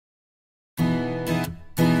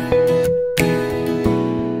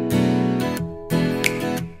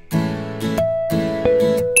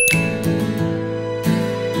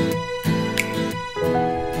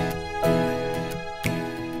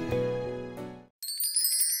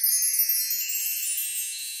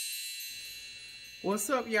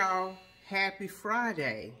What's up, y'all? Happy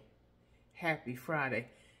Friday. Happy Friday.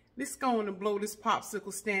 Let's go on and blow this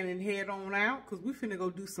popsicle stand and head on out because we finna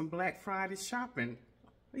go do some Black Friday shopping.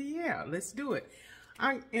 Yeah, let's do it.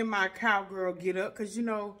 I'm in my cowgirl get up because, you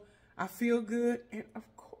know, I feel good and,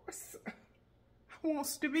 of course, I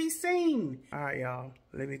wants to be seen. All right, y'all.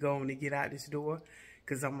 Let me go on and get out this door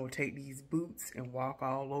because I'm going to take these boots and walk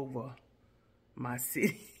all over my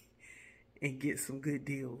city and get some good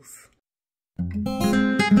deals.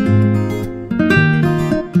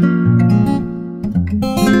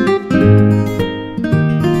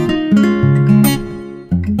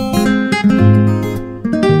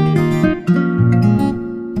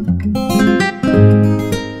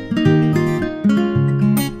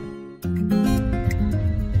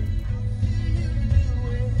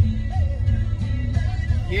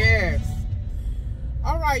 Yes.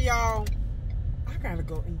 All right, y'all. I gotta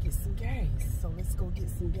go and get some gas. So let's go get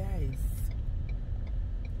some gas.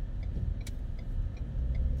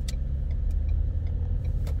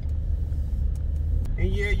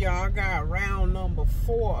 And yeah, y'all, I got round number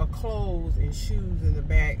 4 of clothes and shoes in the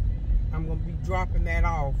back. I'm gonna be dropping that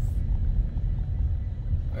off.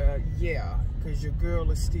 Yeah, because your girl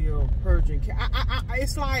is still purging.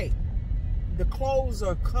 It's like the clothes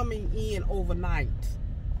are coming in overnight.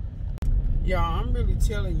 Y'all, I'm really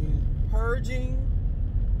telling you, purging,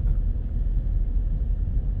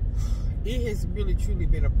 it has really truly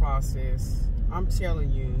been a process. I'm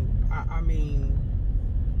telling you. I mean,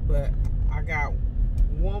 but I got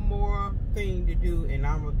one more thing to do and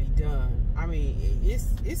I'm gonna be done. I mean,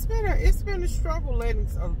 it's been a struggle letting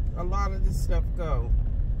a lot of this stuff go.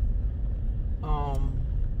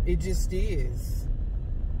 It just is.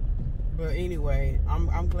 But anyway,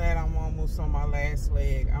 I'm glad I'm almost on my last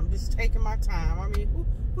leg. I'm just taking my time. I mean,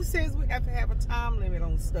 who says we have to have a time limit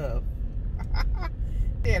on stuff?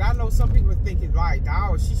 Yeah, I know some people are thinking like,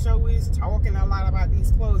 oh, she sure is talking a lot about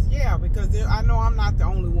these clothes. Yeah, because I know I'm not the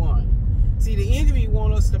only one. See, the enemy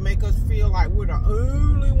want us to make us feel like we're the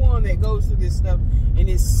only one that goes through this stuff. And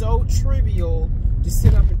it's so trivial to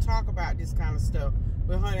sit up and talk about this kind of stuff.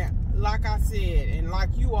 But honey, like I said, and like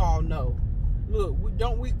you all know, look,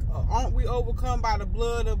 aren't we overcome by the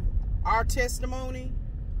blood of our testimony?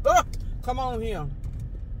 Come on here.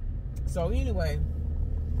 So anyway,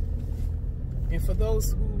 and for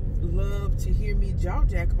those who love to hear me jaw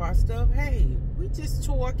jack about stuff, hey, we just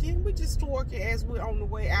talking as we're on the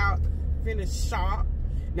way out, finish shop.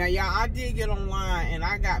 Now, y'all, I did get online and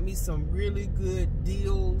I got me some really good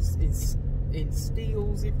deals and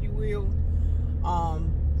steals, if you will.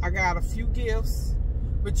 I got a few gifts.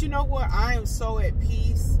 But you know what? I am so at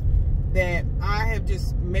peace that I have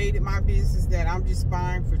just made it my business that I'm just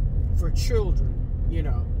buying for children, you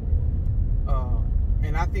know.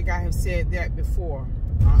 And I think I have said that before.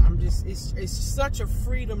 I'm just, it's such a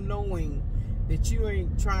freedom knowing that you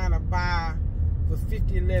ain't trying to buy for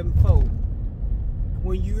 50-11 folk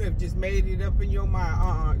when you have just made it up in your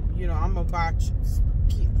mind. You know, I'm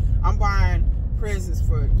buying presents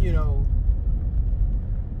for, you know,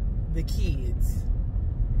 the kids.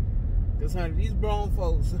 Because, honey, these grown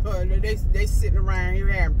folks, they sitting around here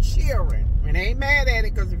having children. And they ain't mad at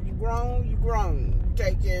it because if you grown, you grown. You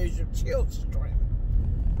take care of your children.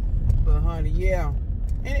 But, honey, yeah.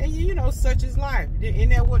 And you know, such is life. Isn't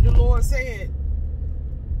that what the Lord said?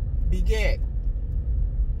 Beget.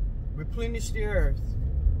 Replenish the earth.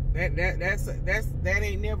 That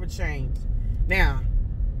ain't never changed. Now,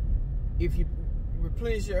 if you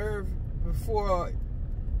replenish the earth before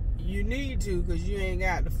you need to, because you ain't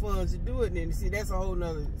got the funds to do it, then see, that's a whole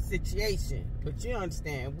nother situation. But you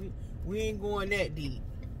understand, we ain't going that deep.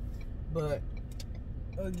 But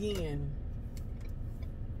again,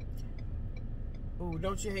 ooh,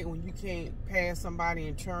 don't you hate when you can't pass somebody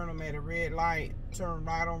and turn them at a red light, turn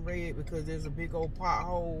right on red because there's a big old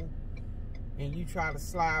pothole and you try to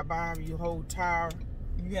slide by them, you hold tire,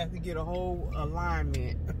 you have to get a whole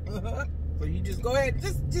alignment. So you just go ahead,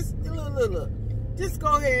 just look. Just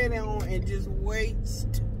go ahead and just wait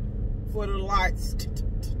for the lights to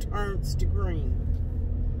turn to green.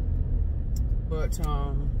 But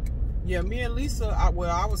yeah, me and Lisa, I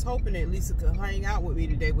was hoping that Lisa could hang out with me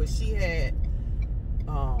today, but she had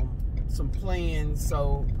some plans,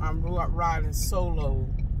 so I'm riding solo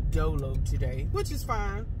dolo today, which is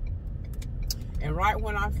fine. And right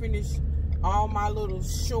when I finish all my little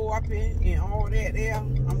shopping and all that there,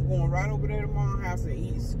 I'm going right over there to Mom's house and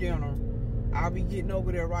eat dinner. I'll be getting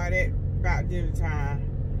over there right at about dinner time.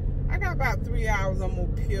 I got about 3 hours. I'm gonna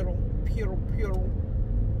piddle.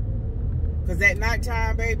 Cause at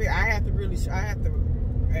nighttime, baby, at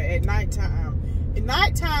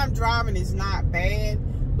nighttime driving is not bad,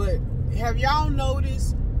 but have y'all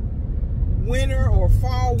noticed winter or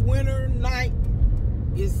fall winter night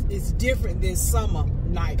is different than summer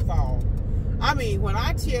nightfall? I mean, when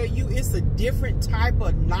I tell you it's a different type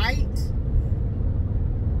of night,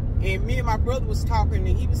 and me and my brother was talking,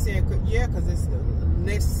 and he was saying, yeah, because it's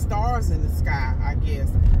less stars in the sky, I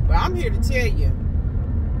guess. But I'm here to tell you,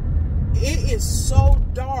 it is so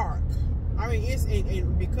dark. I mean, it's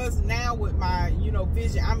and because now with my, you know,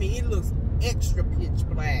 vision, I mean, it looks extra pitch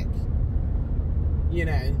black, you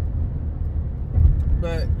know.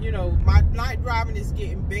 But, you know, my night driving is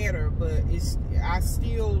getting better, but I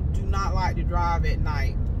still do not like to drive at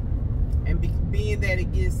night. And being that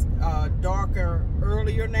it gets darker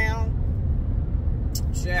earlier now,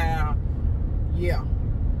 child, yeah.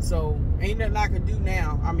 So, ain't nothing I can do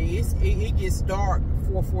now. I mean, it gets dark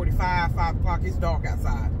 4:45, 5 o'clock. It's dark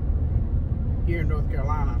outside here in North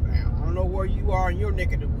Carolina now. I don't know where you are in your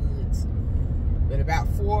neck of the woods. But about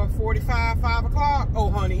 4:45, 5 o'clock,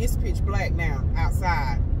 oh honey, it's pitch black now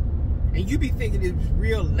outside. And you be thinking it's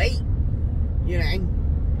real late, you know.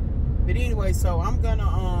 But anyway, so I'm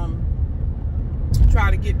gonna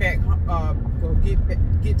try to get back,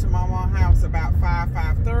 get to my mom's house about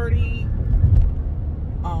 5:30,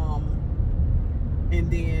 and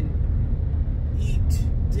then eat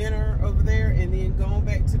dinner over there, and then going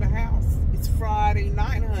back to the house. It's Friday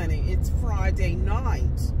night, honey. It's Friday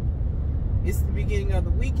night. It's the beginning of the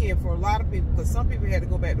weekend for a lot of people, because some people had to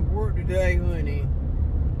go back to work today, honey.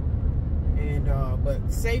 And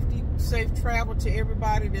but safe travel to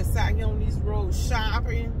everybody that's out here on these roads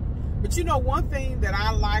shopping. But you know, one thing that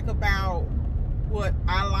I like about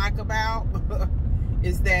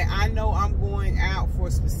is that I know I'm going out for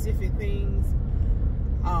specific things.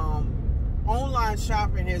 Online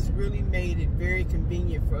shopping has really made it very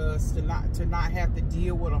convenient for us to not have to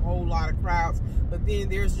deal with a whole lot of crowds. But then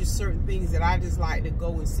there's just certain things that I just like to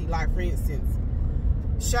go and see. Like, for instance,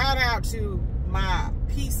 shout out to my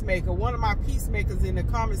peacemaker. One of my peacemakers in the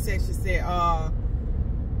comment section said,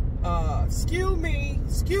 excuse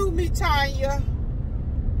me, Tanya,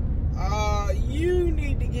 you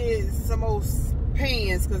need to get some old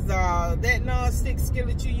pans, because that non-stick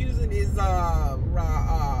skillet you're using is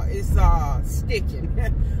sticking.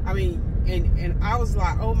 I mean, and I was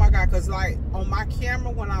like, oh my God, because like on my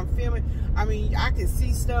camera when I'm filming, I mean, I can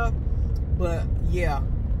see stuff, but yeah,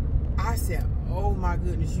 I said, oh my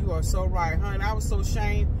goodness, you are so right, honey. I was so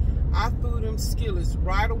ashamed. I threw them skillets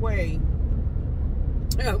right away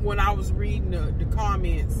when I was reading the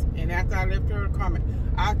comments, and after I left her a comment,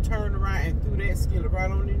 I turned around and threw that skillet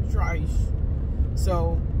right on in the trash.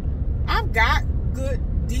 So I've got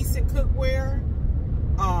good, decent cookware,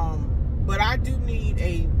 but I do need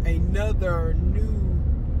another new,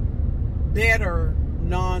 better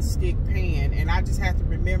non-stick pan, and I just have to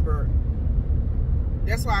remember.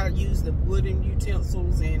 That's why I use the wooden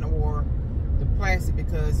utensils or the plastic,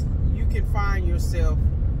 because you can find yourself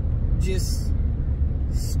just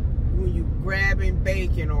when you grabbing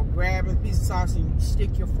bacon or grabbing a piece of sausage and you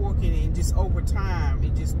stick your fork in it, and just over time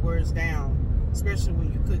it just wears down, especially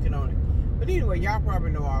when you're cooking on it. But anyway, y'all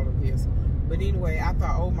probably know all of this. But anyway, I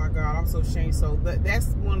thought, oh my God, I'm so ashamed. So that's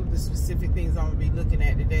one of the specific things I'm gonna be looking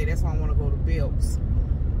at today. That's why I want to go to Belk's,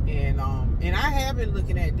 and I have been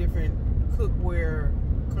looking at different cookware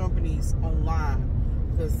companies online,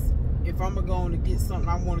 because if I'm going to get something,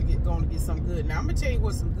 I want to going to get something good. Now I'm gonna tell you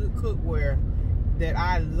what some good cookware that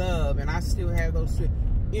I love, and I still have those two.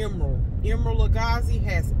 Emerald Lagasse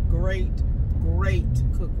has great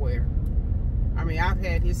cookware. I mean, I've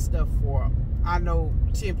had his stuff for, I know,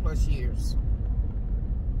 10+ years.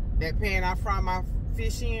 That pan I fry my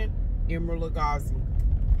fish in, Emerald Lagasse.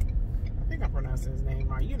 I think I pronounced his name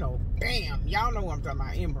right. You know, bam, y'all know what I'm talking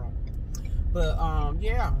about, Emerald. But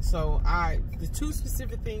yeah, so the two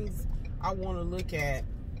specific things I want to look at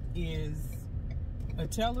is a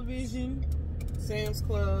television, Sam's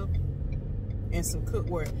Club, and some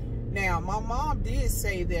cookware. Now, my mom did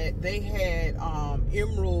say that they had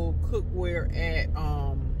Emerald cookware at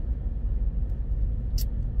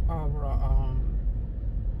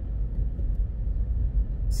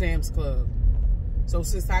Sam's Club. So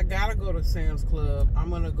since I gotta go to Sam's Club, I'm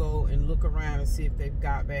gonna go and look around and see if they've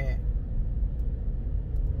got that.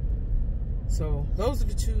 So those are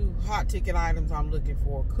the two hot ticket items I'm looking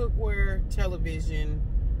for: cookware, television,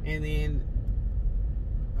 and then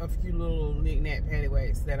a few little knick-knack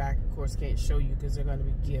paddywhacks that I, of course, can't show you because they're going to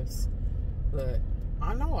be gifts. But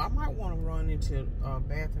I know I might want to run into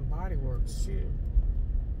Bath and Body Works too,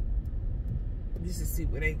 just to see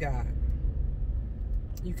what they got.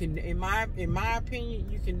 You can, in my opinion,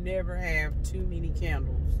 you can never have too many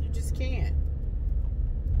candles. You just can't.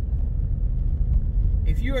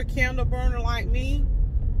 If you're a candle burner like me,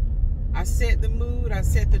 I set the mood, I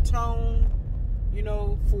set the tone, you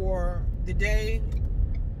know, for the day.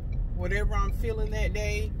 Whatever I'm feeling that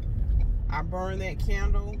day, I burn that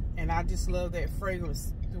candle, and I just love that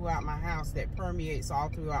fragrance throughout my house that permeates all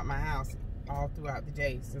throughout my house, all throughout the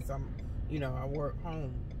day, since I'm, you know, I work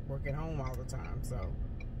at home all the time. So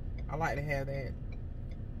I like to have that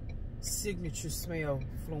signature smell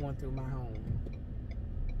flowing through my home.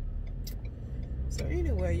 So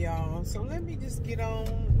anyway, y'all, so let me just get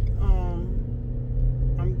on.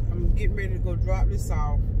 I'm getting ready to go drop this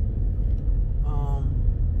off,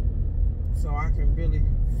 so I can really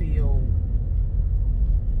feel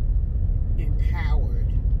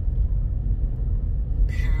empowered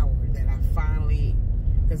that I finally,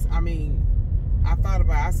 because I mean, I thought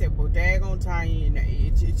about it, I said, well, daggone Tanya,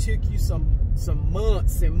 it took you some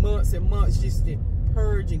months and months and months just to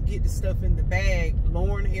purge and get the stuff in the bag.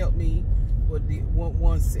 Lauren helped me with the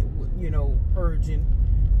once, you know, purging.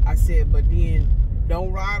 I said, but then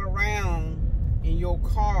don't ride around in your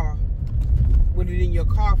car with it in your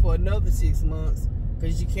car for another 6 months,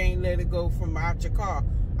 because you can't let it go from out your car.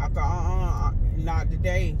 I thought, not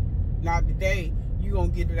today. Not today. You gonna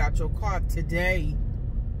get it out your car today.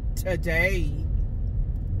 Today.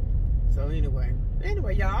 So anyway,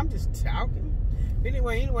 y'all, I'm just talking.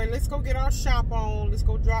 Anyway, let's go get our shop on. Let's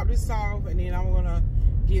go drop this off, and then I'm gonna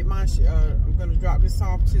get my I'm gonna drop this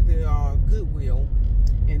off to the Goodwill,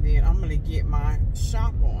 and then I'm gonna get my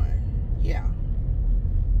shop on. Yeah.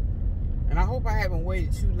 And I hope I haven't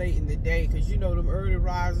waited too late in the day, because you know them early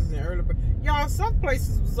risers and early. Y'all, some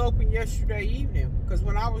places was open yesterday evening, because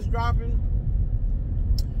when I was dropping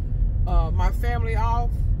my family off,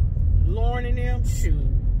 Lauren and them, shoot,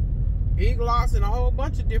 Big Lots and a whole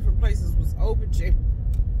bunch of different places was open.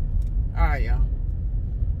 All right, y'all.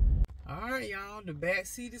 All right, y'all. The back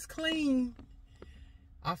seat is clean.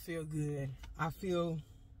 I feel good. I feel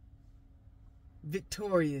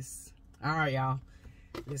victorious. All right, y'all.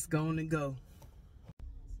 Let's go and go.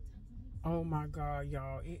 Oh my God,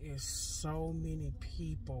 y'all. It is so many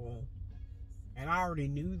people. And I already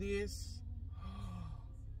knew this.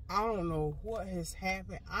 I don't know what has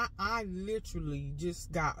happened. I literally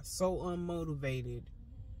just got so unmotivated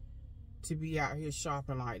to be out here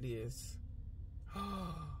shopping like this.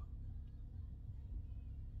 I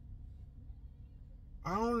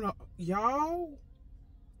don't know. Y'all,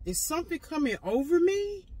 is something coming over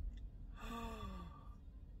me?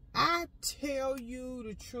 I tell you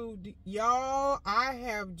the truth, y'all, I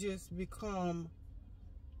have just become,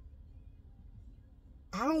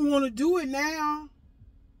 I don't want to do it now.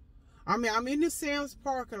 I mean, I'm in the Sam's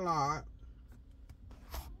parking lot,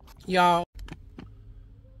 y'all.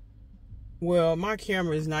 Well, my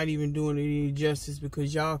camera is not even doing it any justice,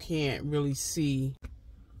 because y'all can't really see.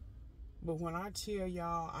 But when I tell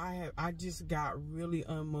y'all, I just got really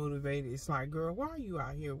unmotivated. It's like, girl, why are you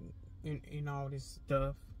out here in all this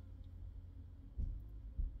stuff?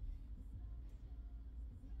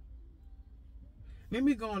 Let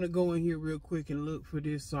me go in here real quick and look for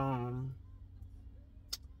this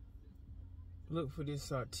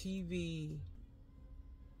TV.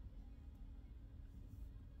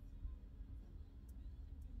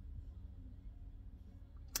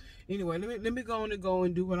 Anyway, let me go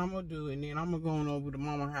and do what I'm gonna do, and then I'm gonna go on over to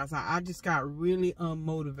Mama's house. I just got really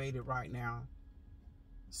unmotivated right now.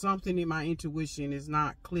 Something in my intuition is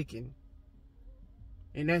not clicking,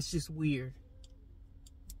 and that's just weird.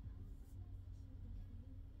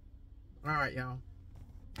 All right, y'all.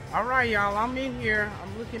 All right, y'all. I'm in here.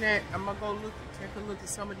 I'm gonna go take a look at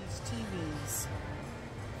some of these TVs.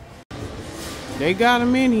 They got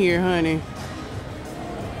them in here, honey.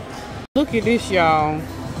 Look at this, y'all.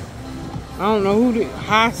 I don't know who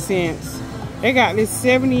Hisense. They got this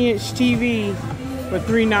 70-inch TV for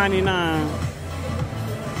 $3.99.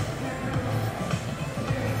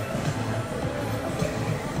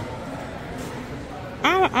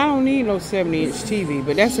 I don't need no 70-inch TV,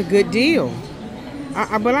 but that's a good deal.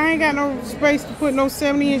 But I ain't got no space to put no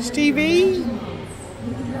 70-inch TV.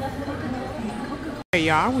 Hey,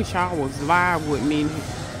 y'all, I wish y'all was live with me.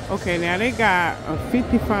 Okay, now they got a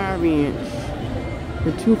 55-inch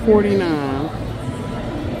for $249.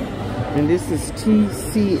 And this is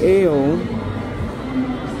TCL.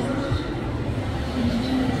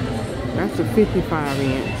 That's a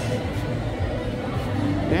 55-inch.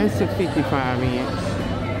 That's a 55-inch.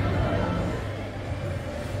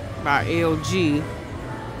 By LG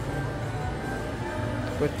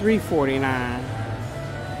for $349.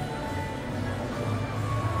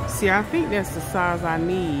 See, I think that's the size I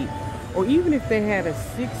need. Or even if they had a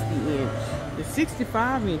 60-inch. The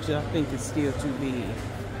 65-inch I think is still too big.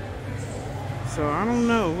 So I don't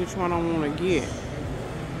know which one I want to get.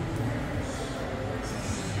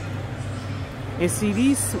 And see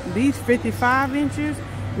these 55 inches.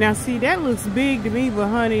 Now see, that looks big to me, but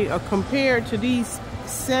honey, compared to these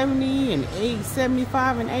 70 and 80,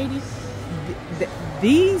 75 and 80,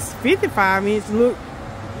 these 55 inch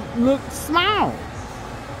look small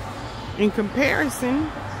in comparison.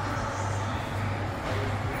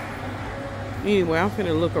 Anyway, I'm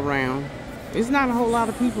finna look around. There's not a whole lot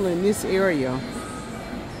of people in this area.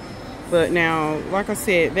 But now, like I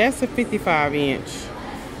said, that's a 55 inch.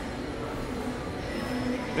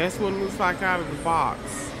 That's what it looks like out of the box.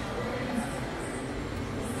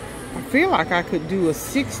 I feel like I could do a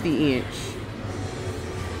 60 inch.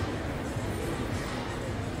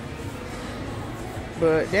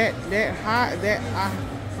 But that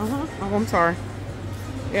I'm sorry.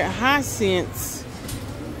 That Hisense,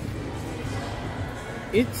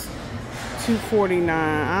 it's $249.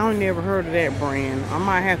 I don't never heard of that brand. I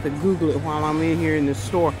might have to Google it while I'm in here in the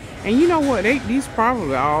store. And you know what? These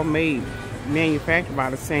probably all manufactured by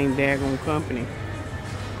the same daggone company.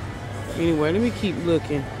 Anyway, let me keep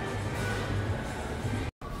looking.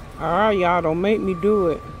 Alright, y'all, don't make me do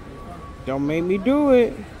it. Don't make me do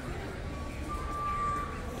it.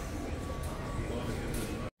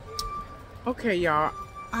 Okay, y'all,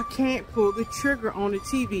 I can't pull the trigger on the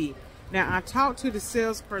TV. Now, I talked to the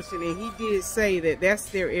salesperson, and he did say that that's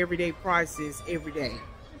their everyday prices every day.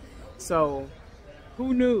 So,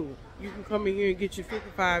 who knew? You can come in here and get your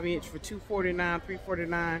 55 inch for $249,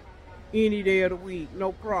 $349 any day of the week,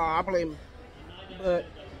 no problem. But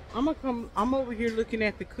I'm over here looking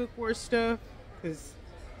at the cookware stuff, cause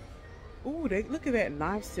ooh, look at that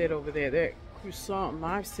knife set over there, that croissant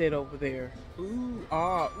knife set over there. Ooh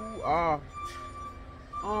ah, ooh ah.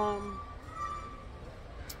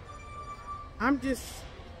 I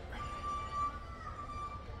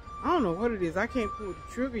don't know what it is. I can't pull the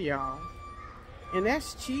trigger, y'all. And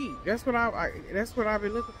that's cheap. That's what I've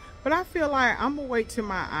been looking. But I feel like I'm gonna wait till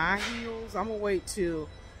my eye heals. I'm gonna wait till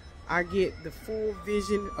I get the full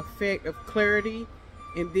vision effect of clarity,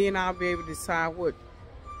 and then I'll be able to decide what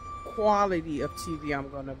quality of TV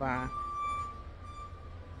I'm gonna buy.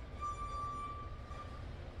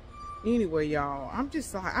 Anyway, y'all, I'm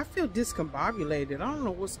just like, I feel discombobulated. I don't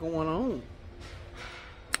know what's going on.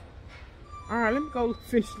 All right, let me go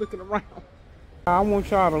finish looking around. I want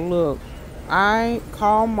y'all to look. I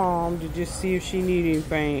called Mom to just see if she needed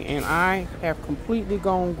anything, and I have completely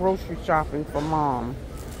gone grocery shopping for Mom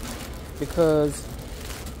because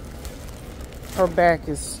her back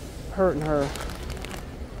is hurting her.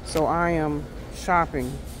 So I am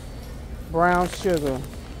shopping. Brown sugar,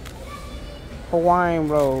 Hawaiian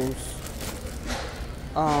rolls,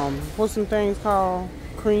 what's some things called?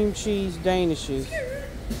 Cream cheese danishes.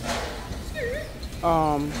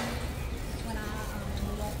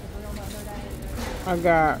 I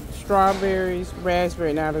got strawberries,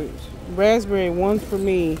 raspberry. Now the raspberry one's for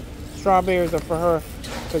me, strawberries are for her.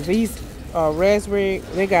 Cause these raspberry,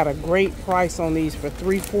 they got a great price on these for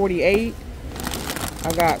 $3.48.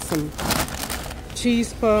 I got some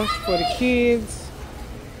cheese puffs for the kids.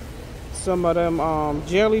 Some of them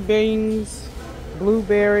jelly beans,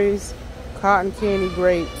 blueberries, cotton candy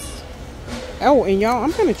grapes. Oh, and y'all,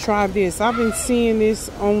 I'm gonna try this. I've been seeing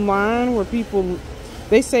this online where people,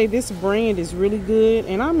 they say this brand is really good,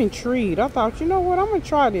 and I'm intrigued. I thought, you know what, I'm gonna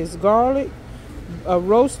try this garlic,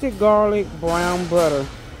 roasted garlic brown butter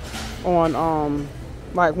on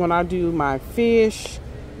like when I do my fish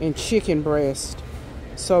and chicken breast.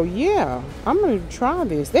 So yeah, I'm gonna try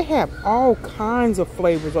this. They have all kinds of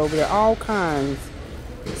flavors over there, all kinds.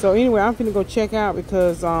 So anyway, I'm gonna go check out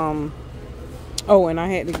because oh, and I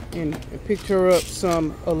had to picked her up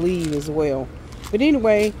some Aleve as well. But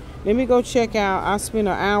anyway, let me go check out. I spent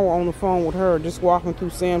an hour on the phone with her just walking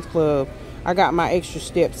through Sam's Club. I got my extra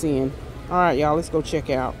steps in. All right, y'all, let's go check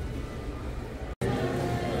out.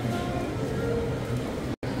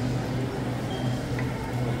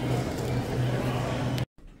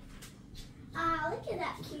 Look at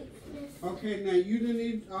that cuteness. Okay, now you didn't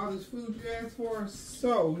eat all this food you asked for,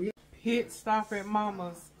 so hit stop at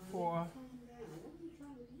Mama's for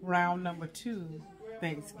round number 2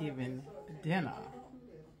 Thanksgiving dinner.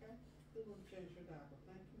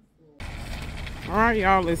 All right,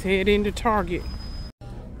 y'all, let's head into Target.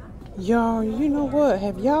 Y'all, you know what?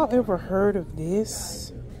 Have y'all ever heard of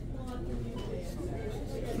this?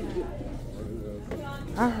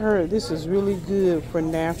 I heard this is really good for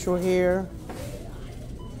natural hair.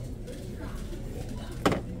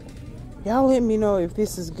 Y'all let me know if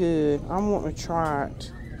this is good. I want to try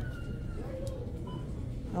it.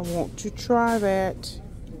 I want to try that.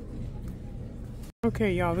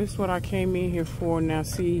 Okay, y'all, this is what I came in here for. Now,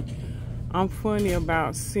 see, I'm funny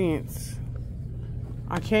about scents.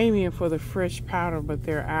 I came in for the fresh powder, but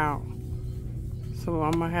they're out. So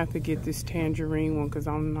I'm gonna have to get this tangerine one because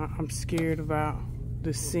I'm scared about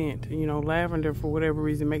the scent. You know, lavender for whatever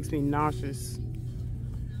reason makes me nauseous.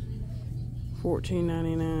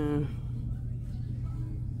 $14.99.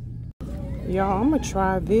 Y'all, I'm gonna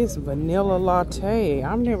try this vanilla latte.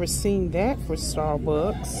 I've never seen that for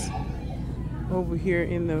Starbucks. Over here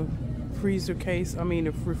in the freezer case, I mean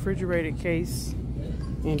the refrigerated case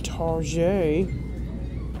in Target.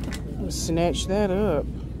 I'm gonna snatch that up.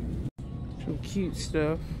 Some cute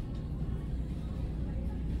stuff.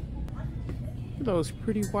 Those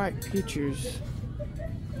pretty white pictures.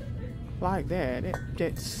 Like that.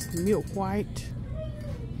 That's milk white.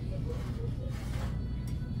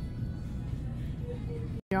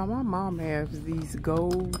 Y'all, my mom has these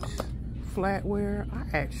gold flatware.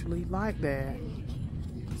 I actually like that.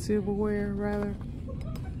 Silverware, rather.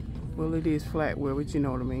 Well, it is flatware, but you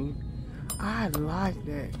know what I mean. I like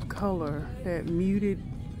that color, that muted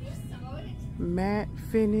matte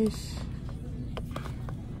finish.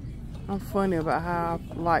 I'm funny about how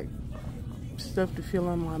I like stuff to feel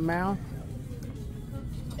in my mouth.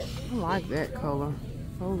 I like that color.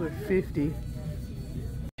 Those are $50.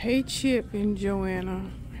 Hey, Chip and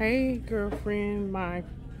Joanna. Hey, girlfriend, my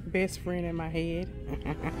best friend in my head.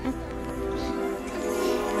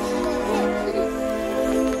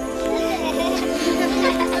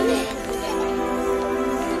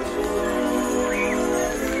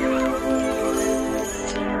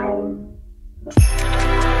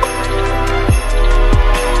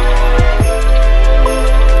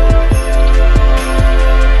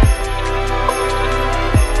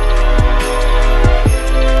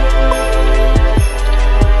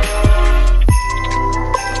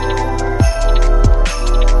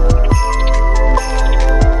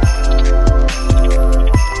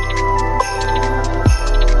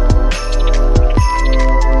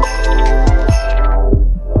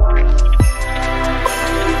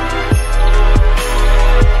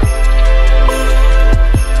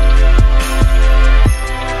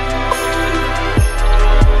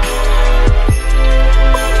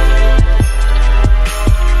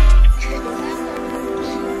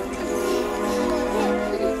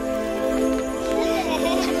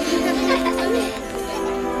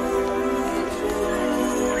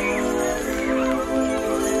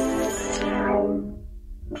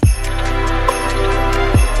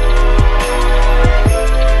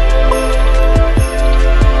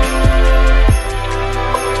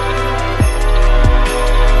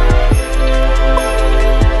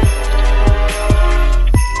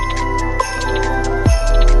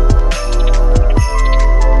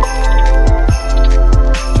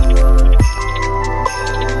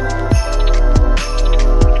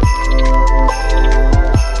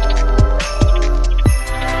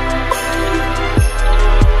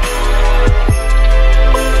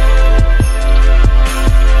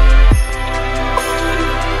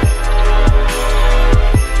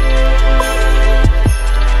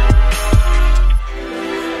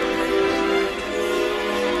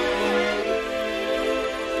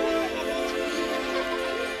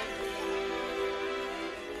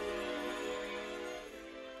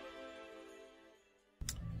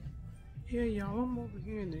 Yeah, y'all, I'm over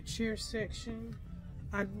here in the chair section.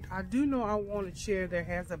 I do know I want a chair that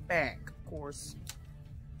has a back, of course.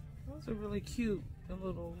 Those are really cute, the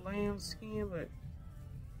little lamb skin, but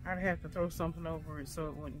I'd have to throw something over it so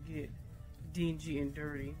it wouldn't get dingy and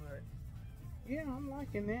dirty. But yeah, I'm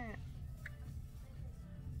liking that.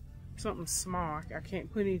 Something small. I can't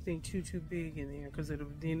put anything too big in there because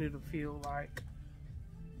then it'll feel like.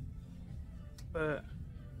 But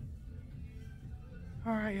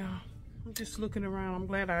all right, y'all. I'm just looking around. I'm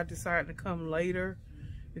glad I decided to come later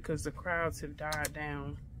because the crowds have died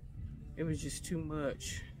down. It was just too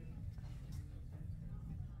much.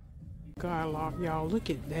 God, y'all,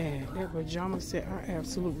 look at that. That pajama set, I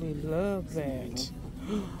absolutely love that.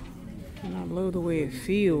 And I love the way it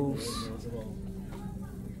feels.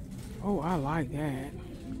 Oh, I like that.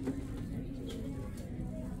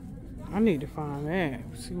 I need to find that.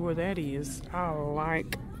 See where that is. I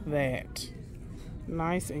like that.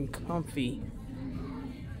 Nice and comfy.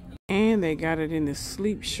 And they got it in the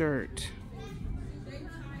sleep shirt.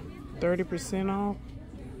 30% off.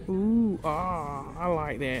 Ooh, I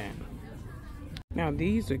like that. Now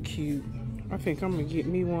these are cute. I think I'm gonna get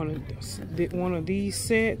me one of these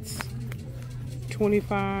sets.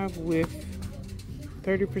 25 with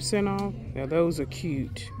 30% off. Now those are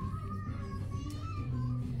cute.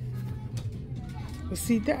 But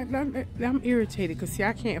see, I'm irritated because see,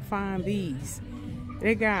 I can't find these.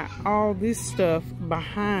 They got all this stuff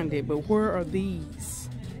behind it, but where are these?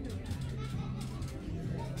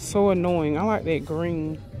 So annoying. I like that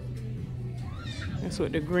green. That's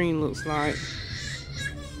what the green looks like.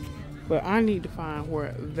 But I need to find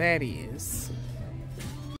where that is.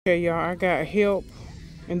 Okay, y'all, I got help.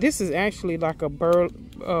 And this is actually like a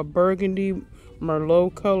burgundy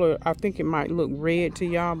Merlot color. I think it might look red to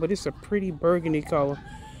y'all, but it's a pretty burgundy color.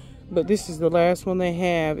 But this is the last one they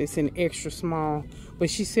have. It's an extra small. But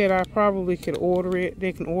she said I probably could order it.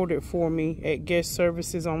 They can order it for me at Guest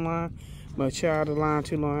Services online. But child, the line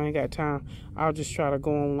too long. I ain't got time. I'll just try to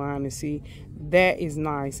go online and see. That is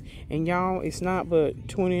nice. And y'all, it's not but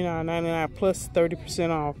 $29.99 plus 30%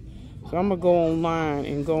 off. So I'm gonna go online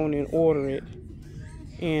and go in and order it.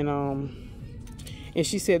 And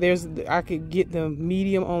she said I could get the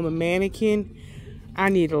medium on the mannequin. I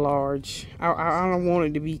need a large. I don't want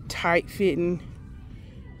it to be tight fitting.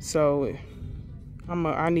 So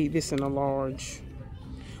I need this in a large.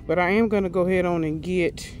 But I am gonna go ahead on and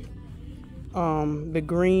get the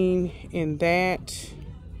green in that.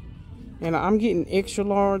 And I'm getting extra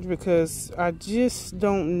large because I just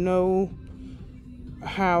don't know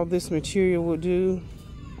how this material will do.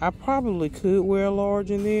 I probably could wear a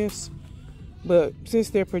large in this, but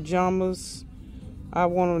since they're pajamas, I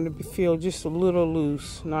want them to feel just a little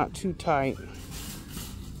loose, not too tight.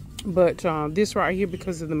 But this right here,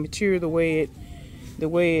 because of the material, the way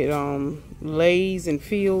it lays and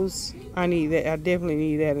feels, I need that. I definitely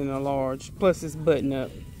need that in a large. Plus, it's button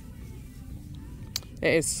up.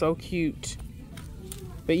 That is so cute.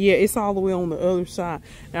 But yeah, it's all the way on the other side.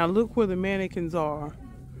 Now look where the mannequins are.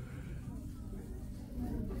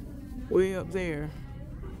 Way up there.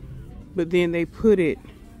 But then they put it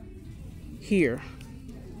here.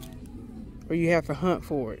 Or you have to hunt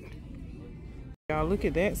for it. Y'all, look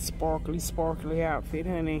at that sparkly outfit,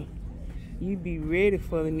 honey. You be ready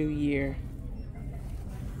for the new year.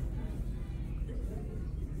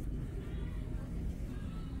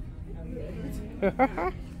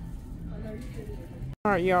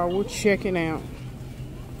 Alright, y'all, we're checking out.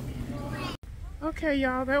 Okay,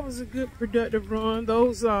 y'all, that was a good productive run.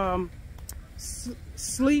 Those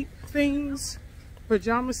sleep things,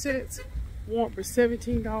 pajama sets, want for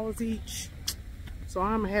 $17 each. So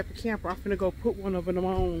I'm a happy camper. I'm gonna go put one of them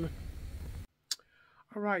on.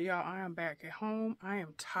 Alright, y'all, I am back at home. I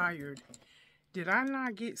am tired. Did I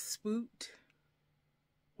not get spooked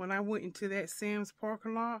when I went into that Sam's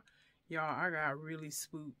parking lot? Y'all, I got really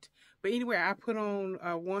spooked. But anyway, I put on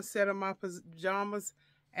one set of my pajamas.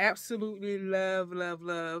 Absolutely love, love,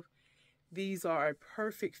 love. These are a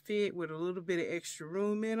perfect fit with a little bit of extra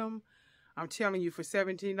room in them. I'm telling you, for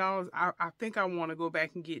 $17, I think I want to go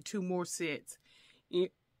back and get 2 more sets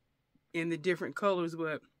in the different colors.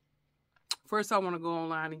 But first, I want to go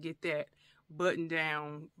online and get that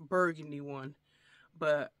button-down burgundy one.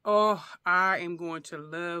 But, oh, I am going to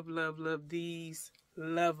love, love, love these.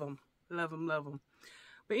 Love them. Love them, love them.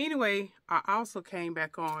 But anyway, I also came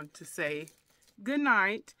back on to say good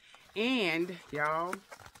night. And, y'all,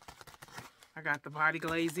 I got the body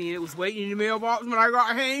glaze in. It was waiting in the mailbox when I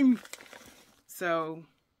got home. So,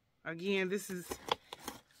 again, this is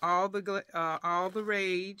all the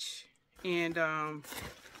rage. And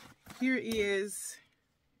here is,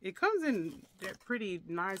 it comes in that pretty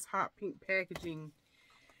nice hot pink packaging.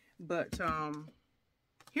 But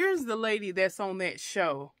here's the lady that's on that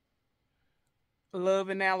show, Love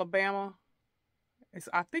in Alabama.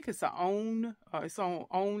 I think it's on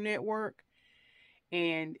OWN network.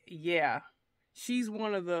 And yeah, she's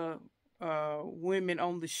one of the women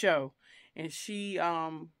on the show. And she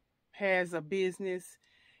has a business,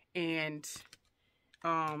 and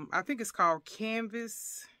I think it's called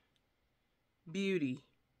Canvas Beauty.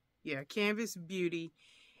 Yeah, Canvas Beauty.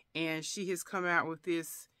 And she has come out with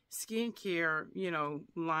this skincare,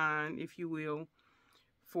 line, if you will,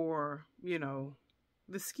 for,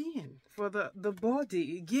 the skin, for the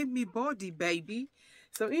body. Give me body, baby.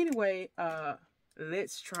 So anyway,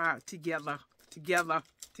 let's try it together.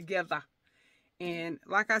 And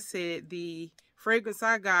like I said, the fragrance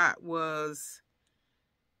I got was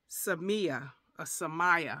Samaya.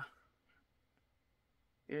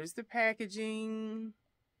 There's the packaging.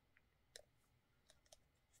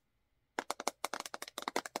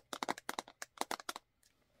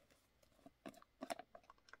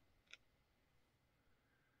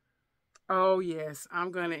 Oh yes, I'm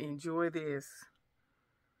gonna enjoy this.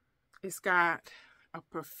 It's got a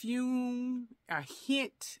perfume, a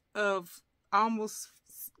hint of, almost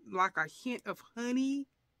like a hint of honey,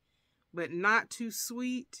 but not too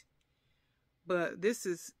sweet. But this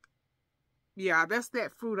is, yeah, that's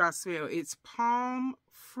that fruit I smell. It's palm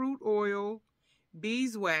fruit oil,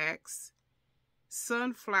 beeswax,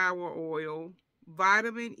 sunflower oil,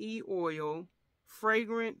 vitamin E oil,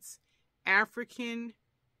 fragrance, African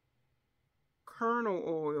kernel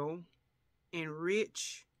oil, and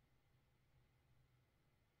rich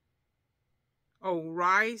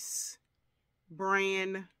rice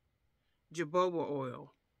bran jojoba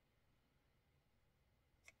oil.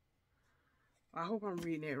 I hope I'm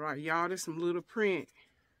reading that right, y'all. There's some little print.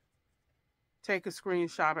 Take a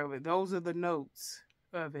screenshot of it. Those are the notes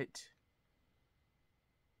of it.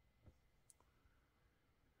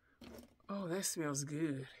 Oh, that smells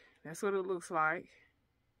good. That's what it looks like.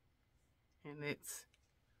 And it's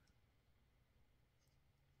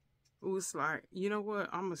like, you know what?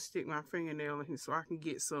 I'm going to stick my fingernail in so I can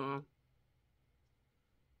get some.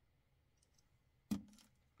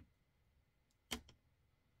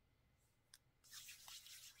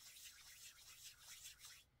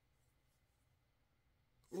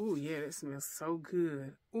 Ooh, yeah, that smells so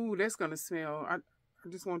good. Ooh, that's going to smell. I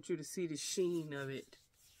just want you to see the sheen of it.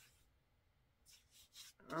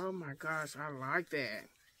 Oh my gosh, I like that.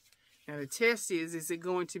 Now the test is it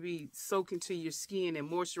going to be soaking to your skin and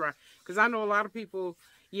moisturize? Because I know a lot of people,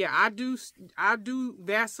 yeah, I do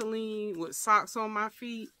Vaseline with socks on my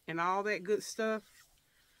feet and all that good stuff.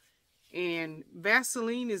 And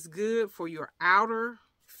Vaseline is good for your outer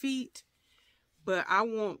feet, but I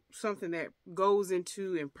want something that goes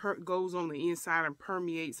into and goes on the inside and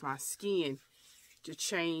permeates my skin to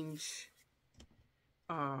change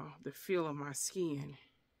the feel of my skin.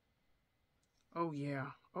 Oh yeah,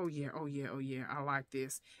 oh yeah, oh yeah, oh yeah. I like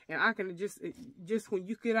this. And I can just when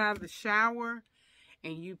you get out of the shower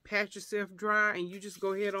and you pat yourself dry and you just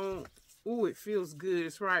go ahead on. Ooh, it feels good.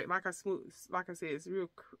 It's right. Like I said, it's real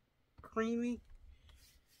creamy.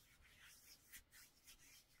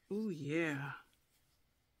 Ooh yeah.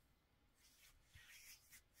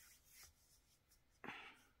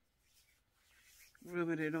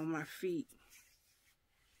 Rubbing it on my feet.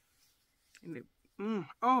 And it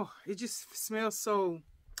oh, it just smells so,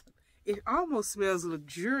 it almost smells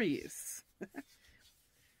luxurious. That's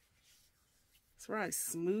right,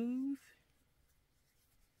 smooth.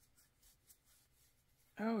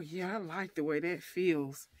 Oh yeah, I like the way that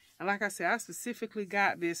feels. And like I said, I specifically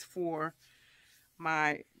got this for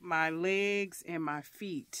my legs and my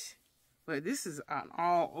feet. But this is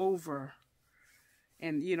all over.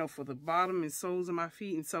 And you know, for the bottom and soles of my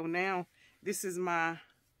feet. And so now this is my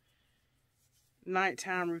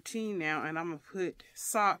nighttime routine now, and I'm gonna put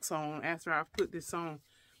socks on after I've put this on.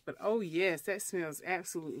 But oh yes, that smells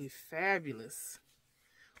absolutely fabulous.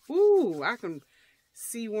 Ooh, I can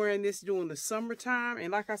see wearing this during the summertime.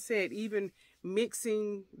 And like I said, even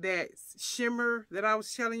mixing that shimmer that I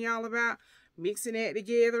was telling y'all about, mixing that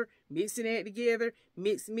together, mix that together.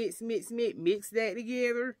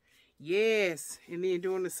 Yes, and then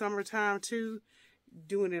during the summertime too,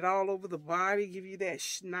 doing it all over the body, give you that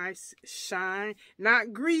nice shine,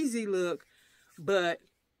 not greasy look, but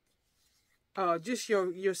just your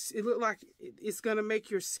it look like it's gonna make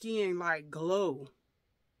your skin like glow.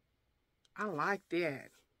 I like that.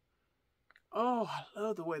 Oh, I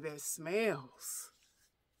love the way that smells.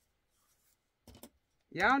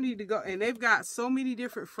 Y'all need to go, and they've got so many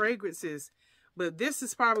different fragrances, but this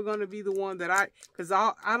is probably going to be the one that because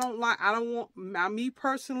I don't want, me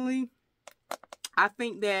personally, I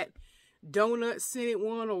think that donut scented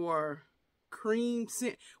one or cream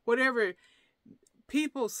scent, whatever,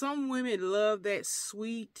 some women love that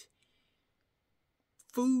sweet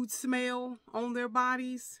food smell on their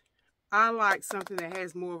bodies. I like something that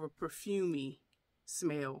has more of a perfumey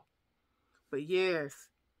smell. But yes,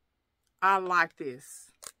 I like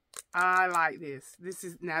this. I like this. This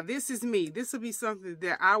is me. This will be something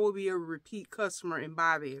that I will be a repeat customer and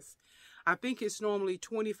buy this. I think it's normally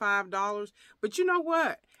 $25. But you know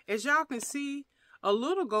what? As y'all can see, a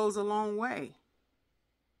little goes a long way.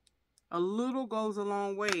 A little goes a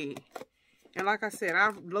long way. And like I said,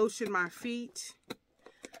 I've lotioned my feet.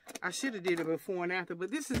 I should have did it before and after,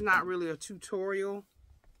 but this is not really a tutorial.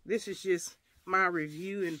 This is just my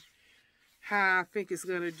review and how I think it's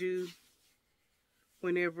going to do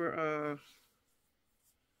whenever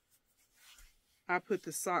I put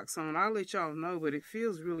the socks on. I'll let y'all know, but it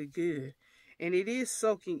feels really good. And it is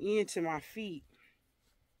soaking into my feet.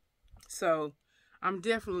 So I'm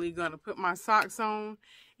definitely going to put my socks on,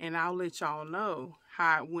 and I'll let y'all know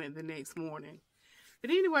how it went the next morning. But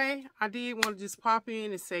anyway, I did want to just pop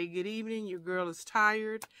in and say good evening. Your girl is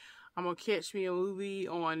tired. I'm going to catch me a movie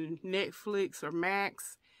on Netflix or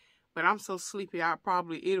Max. But I'm so sleepy, it'll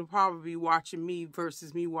probably be watching me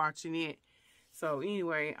versus me watching it. So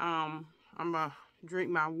anyway, I'm going to drink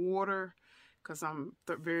my water because I'm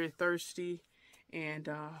very thirsty. And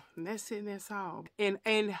that's it, and that's all. And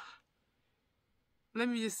let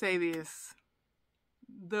me just say this.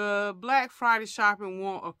 The Black Friday shopping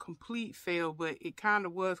wasn't a complete fail, but it kind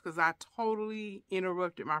of was because I totally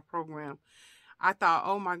interrupted my program. I thought,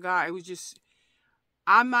 oh my God, it was just,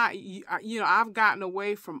 I'm not, you know, I've gotten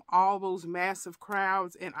away from all those massive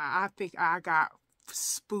crowds, and I think I got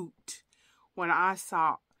spooked when I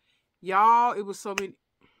saw, y'all, it was so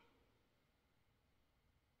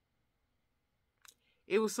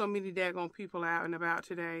many daggone people out and about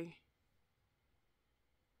today.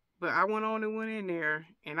 But I went on and went in there,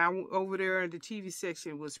 and I went over there in the TV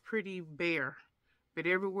section was pretty bare. But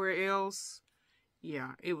everywhere else,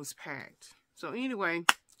 yeah, it was packed. So anyway,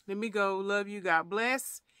 let me go. Love you. God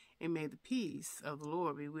bless. And may the peace of the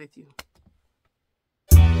Lord be with you.